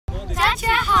大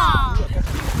家好，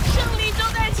胜利就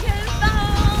在前方。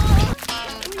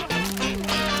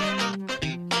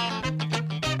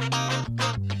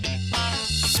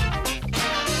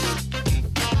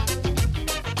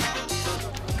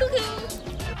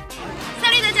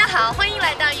Salut， 大家好，欢迎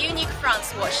来到 Yunique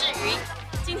France， 我是鱼。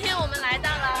今天我们来到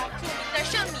了著名的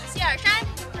圣米歇尔山，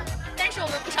但是我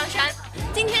们不上山。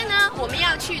今天呢，我们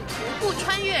要去徒步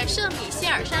穿越圣米歇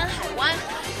尔山海湾。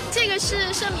这个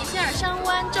是圣米歇尔山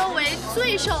湾周围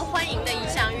最受欢迎的一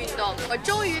项运动。我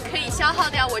终于可以消耗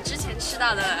掉我之前吃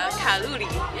到的卡路里。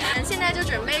现在就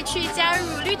准备去加入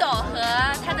Ludo 和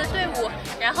他的队伍，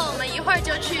然后我们一会儿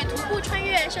就去徒步穿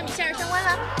越圣米歇尔山湾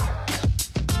啦。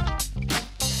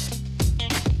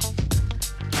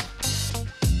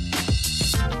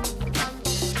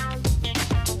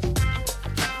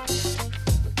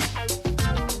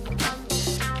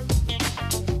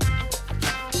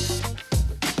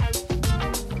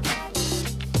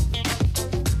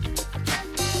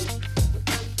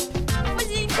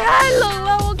太冷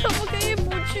了，我可不可以不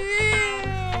去？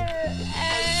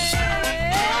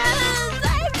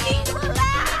太冰了啦！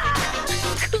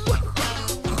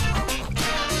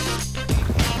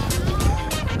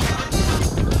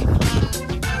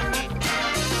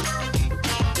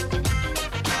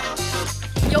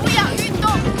有氧运动，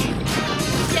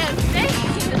减肥，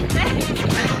减肥。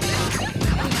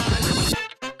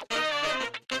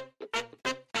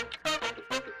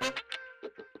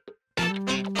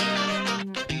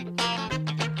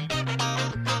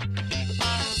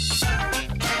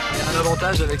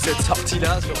L'avantage avec cette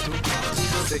sortie-là, surtout,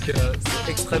 c'est que c'est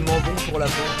extrêmement bon pour la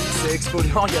peau. C'est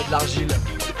exfoliant, il y a de l'argile.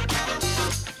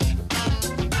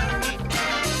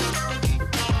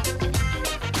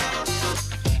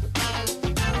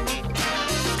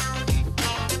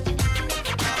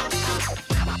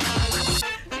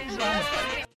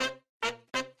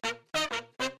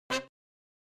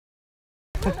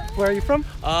 Where are you from?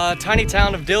 Tiny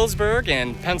town of Dillsburg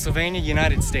in Pennsylvania,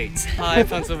 United States. Hi,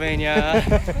 Pennsylvania.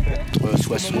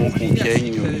 Soissons,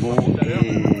 Compiègne, Mont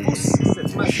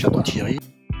et Château-Thierry.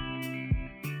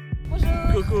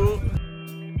 Coucou.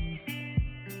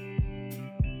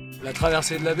 La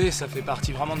traversée de la baie, ça fait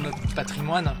partie vraiment de notre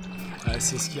patrimoine.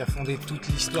 C'est ce qui a fondé toute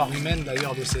l'histoire humaine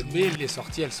d'ailleurs de cette baie. Les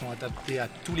sorties, elles sont adaptées à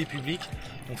tous les publics.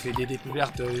 On fait des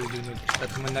découvertes de notre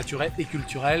patrimoine naturel et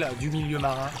culturel, du milieu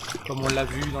marin, comme on l'a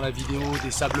vu dans la vidéo,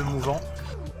 des sables mouvants.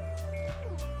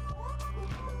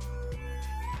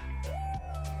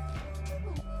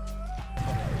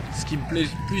 Ce qui me plaît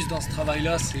le plus dans ce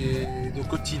travail-là, c'est au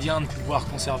quotidien de pouvoir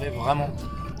conserver vraiment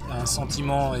un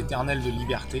sentiment éternel de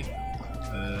liberté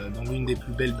dans l'une des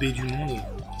plus belles baies du monde.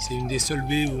 C'est une des seules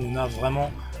baies où on a vraiment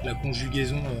la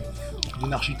conjugaison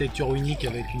d'une architecture unique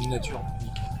avec une nature unique.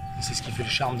 Et c'est ce qui fait le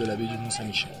charme de la baie du Mont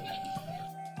Saint-Michel.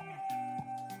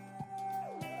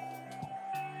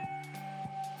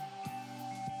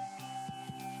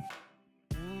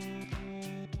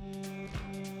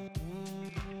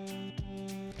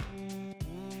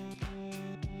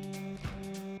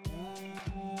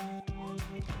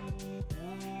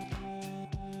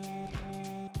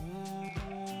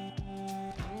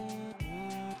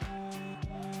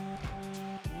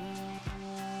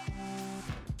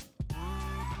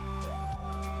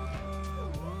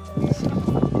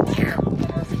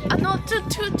 Ah non,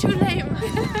 too lame.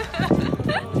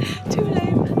 Too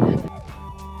lame.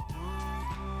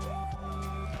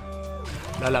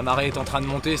 Là, la marée est en train de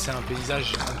monter, c'est un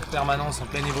paysage en permanence, en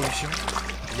pleine évolution.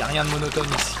 Il n'y a rien de monotone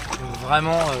ici. Donc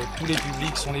vraiment, tous les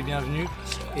publics sont les bienvenus.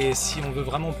 Et si on veut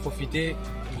vraiment profiter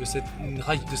de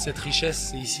cette richesse,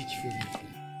 c'est ici qu'il faut vivre.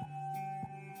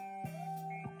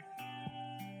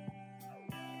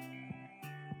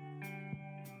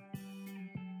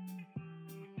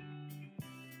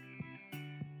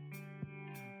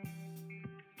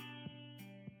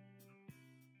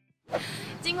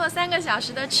 经过3个小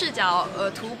时的赤脚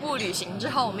徒步旅行之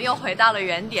后，我们又回到了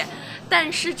原点。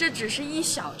但是这只是一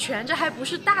小圈，这还不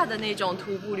是大的那种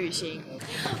徒步旅行。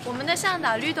我们的向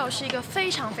导 Ludo 是一个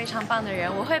非常非常棒的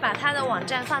人，我会把他的网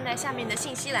站放在下面的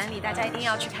信息栏里，大家一定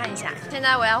要去看一下。现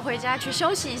在我要回家去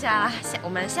休息一下啦，我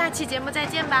们下期节目再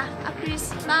见吧，A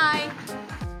plus， bye。